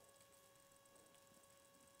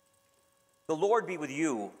 The Lord be with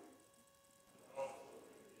you.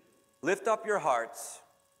 Lift up your hearts.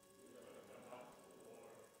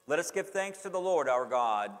 Let us give thanks to the Lord our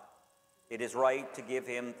God. It is right to give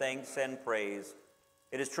him thanks and praise.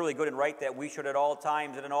 It is truly good and right that we should at all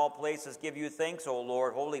times and in all places give you thanks, O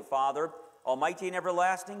Lord, Holy Father, Almighty and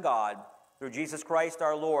everlasting God, through Jesus Christ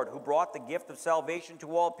our Lord, who brought the gift of salvation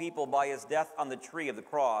to all people by his death on the tree of the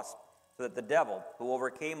cross, so that the devil, who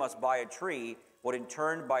overcame us by a tree, would in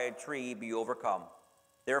turn by a tree be overcome.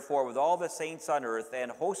 Therefore, with all the saints on earth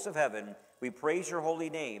and hosts of heaven, we praise your holy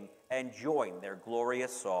name and join their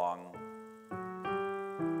glorious song.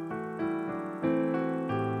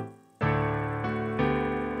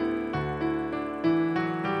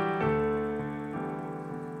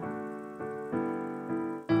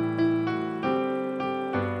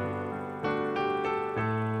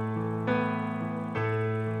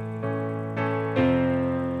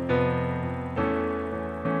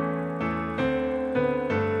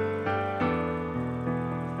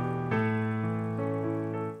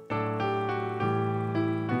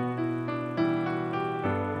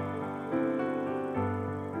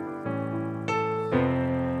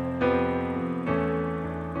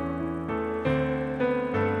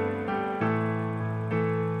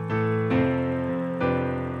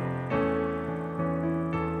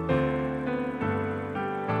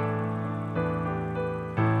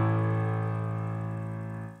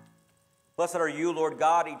 Blessed are you, Lord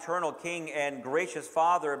God, eternal King and gracious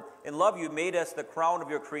Father. In love you made us the crown of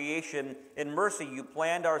your creation. In mercy you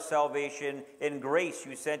planned our salvation. In grace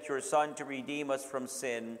you sent your Son to redeem us from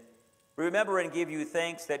sin. We remember and give you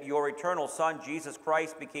thanks that your eternal Son, Jesus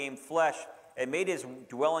Christ, became flesh and made his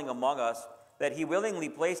dwelling among us, that he willingly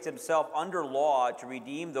placed himself under law to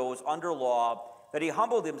redeem those under law, that he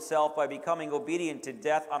humbled himself by becoming obedient to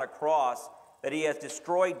death on a cross, that he has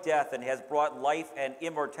destroyed death and has brought life and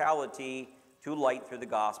immortality to light through the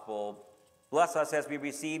gospel. Bless us as we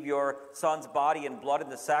receive your Son's body and blood in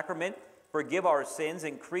the sacrament. Forgive our sins,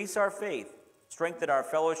 increase our faith, strengthen our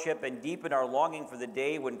fellowship, and deepen our longing for the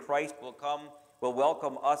day when Christ will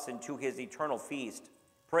welcome us into his eternal feast.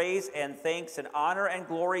 Praise and thanks and honor and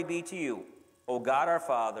glory be to you, O God our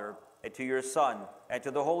Father, and to your Son, and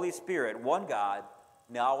to the Holy Spirit, one God,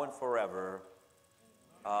 now and forever.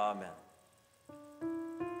 Amen.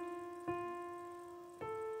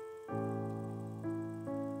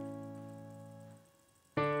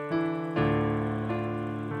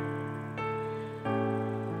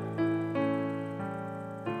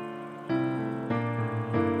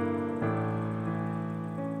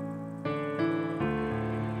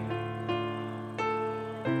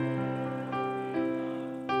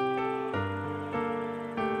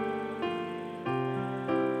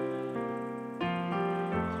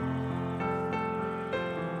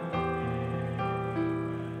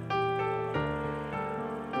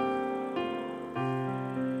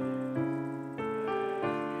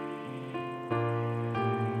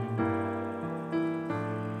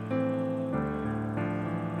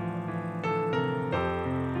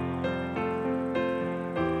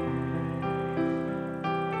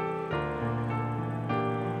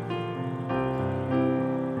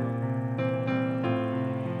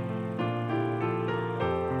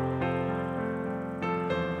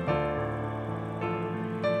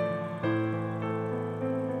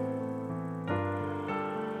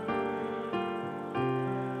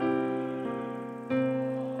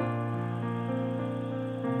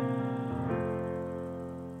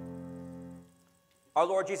 Our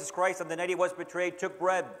Lord Jesus Christ, on the night he was betrayed, took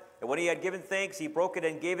bread, and when he had given thanks, he broke it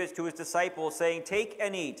and gave it to his disciples, saying, "Take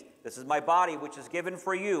and eat. This is my body, which is given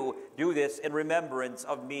for you. Do this in remembrance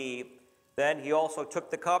of me." Then he also took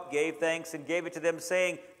the cup, gave thanks, and gave it to them,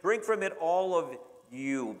 saying, "Drink from it, all of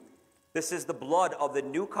you. This is the blood of the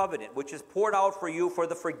new covenant, which is poured out for you for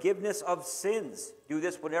the forgiveness of sins. Do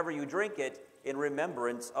this whenever you drink it in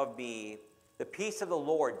remembrance of me." The peace of the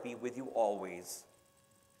Lord be with you always.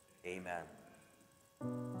 Amen.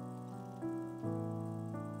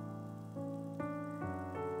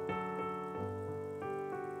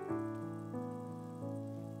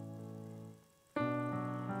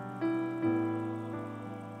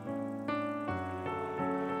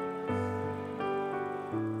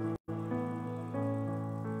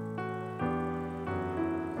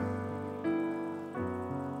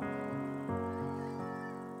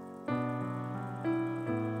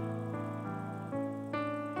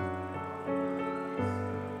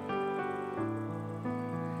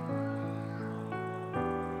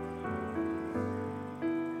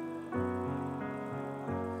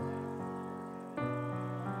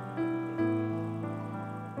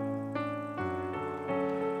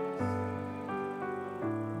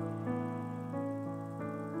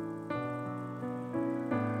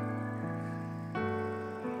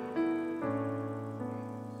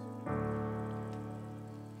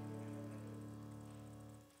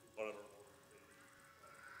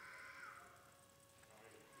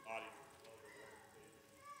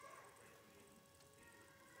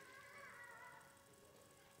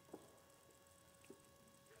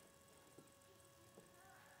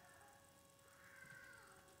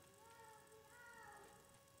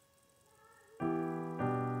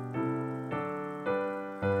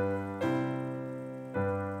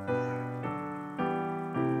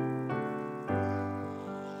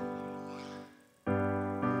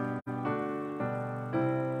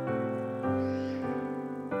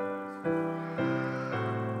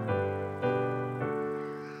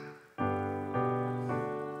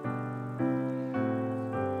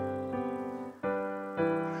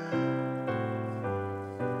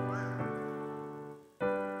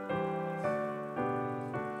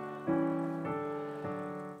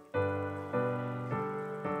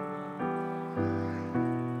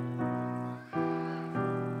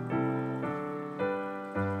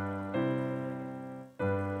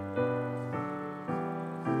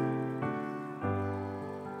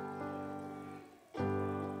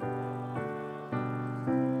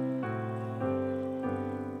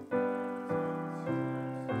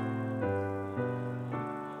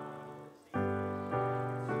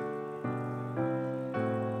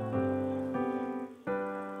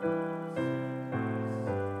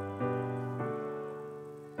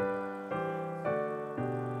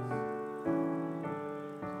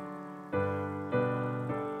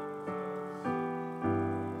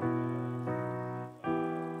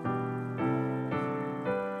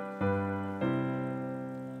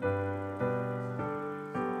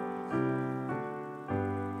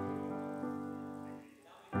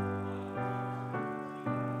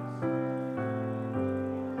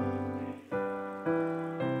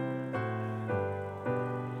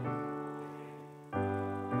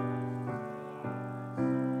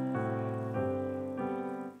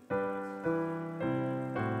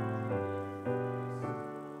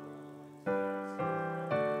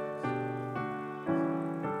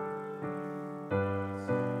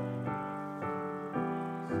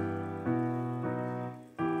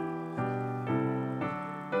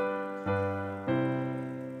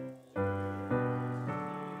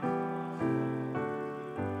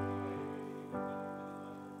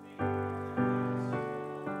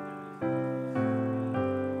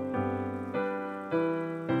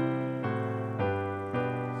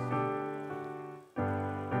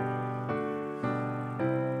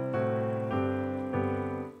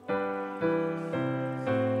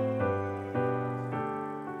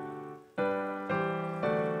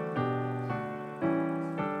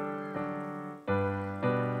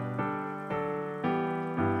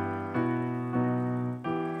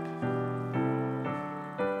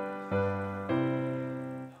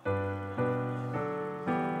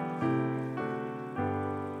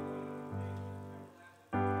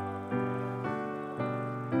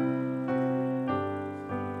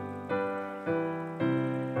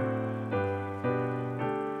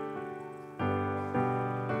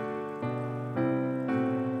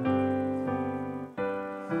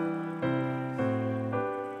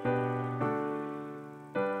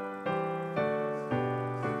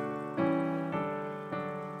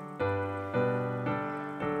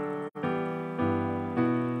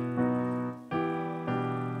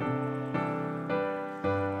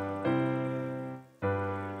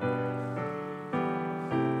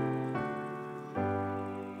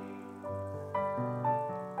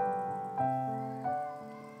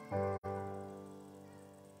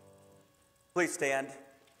 Please stand.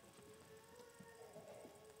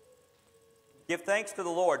 Give thanks to the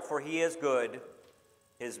Lord, for he is good.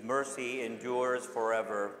 His mercy endures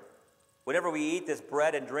forever. Whenever we eat this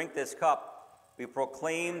bread and drink this cup, we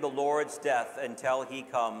proclaim the Lord's death until he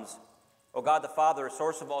comes. O God the Father,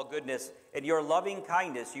 source of all goodness, in your loving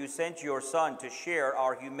kindness you sent your Son to share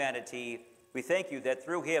our humanity. We thank you that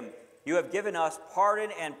through him you have given us pardon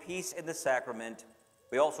and peace in the sacrament.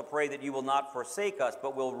 We also pray that you will not forsake us,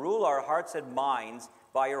 but will rule our hearts and minds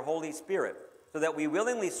by your Holy Spirit, so that we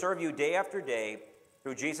willingly serve you day after day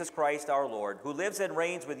through Jesus Christ our Lord, who lives and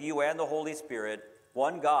reigns with you and the Holy Spirit,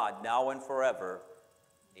 one God, now and forever.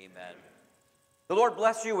 Amen. The Lord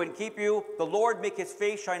bless you and keep you. The Lord make his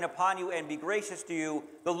face shine upon you and be gracious to you.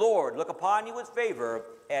 The Lord look upon you with favor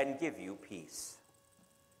and give you peace.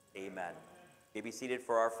 Amen. You may be seated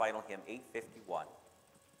for our final hymn,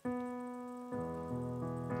 851.